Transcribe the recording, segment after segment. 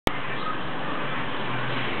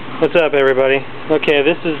What's up, everybody? Okay,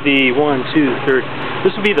 this is the third.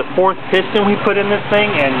 This will be the fourth piston we put in this thing,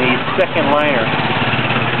 and the second liner.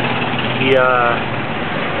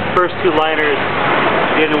 The first two liners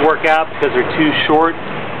didn't work out because they're too short,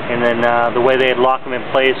 and then the way they had locked them in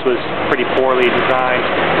place was pretty poorly designed.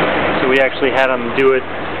 So we actually had them do it,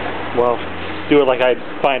 well, do it like I'd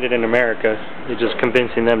find it in America. Just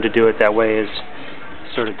convincing them to do it that way is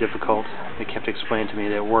sort of difficult. They kept explaining to me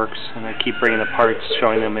that it works, and I keep bringing the parts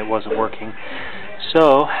showing them it wasn't working.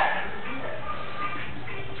 So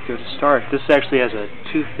let's go to start. This actually has a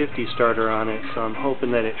 250 starter on it, so I'm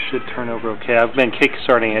hoping that it should turn over okay. I've been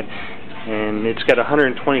kick-starting it, and it's got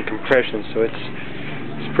 120 compression, so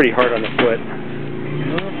it's pretty hard on the foot.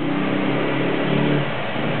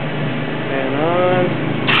 And on.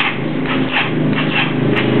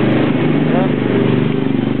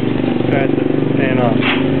 Try to fan off.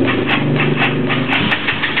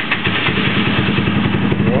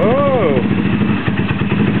 Whoa!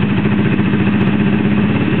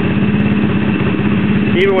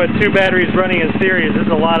 Even with two batteries running in series, there's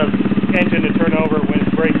a lot of engine to turn over when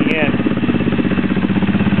it's breaking in.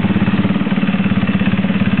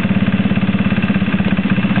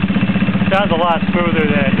 Sounds a lot smoother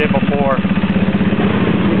than it did before.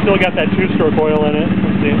 We still got that two-stroke oil in it.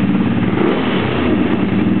 Let's see.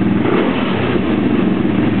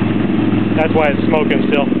 That's why it's smoking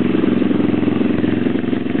still.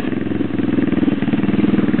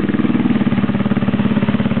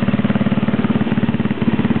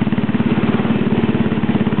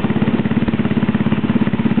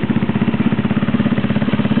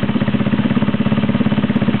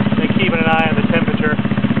 Keeping an eye on the temperature.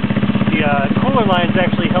 The cooler lines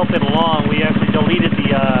actually help it along. We actually deleted the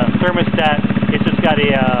thermostat. It's just got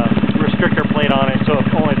a restrictor plate on it, so it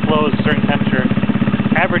only flows a certain temperature.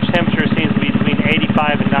 Average temperature seems to be between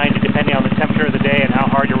 85 and 90, depending on the temperature of the day and how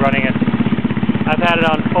hard you're running it. I've had it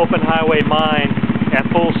on open highway mine at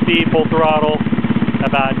full speed, full throttle,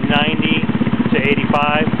 about 90 to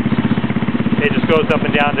 85. It just goes up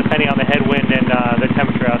and down depending on the headwind and the temperature.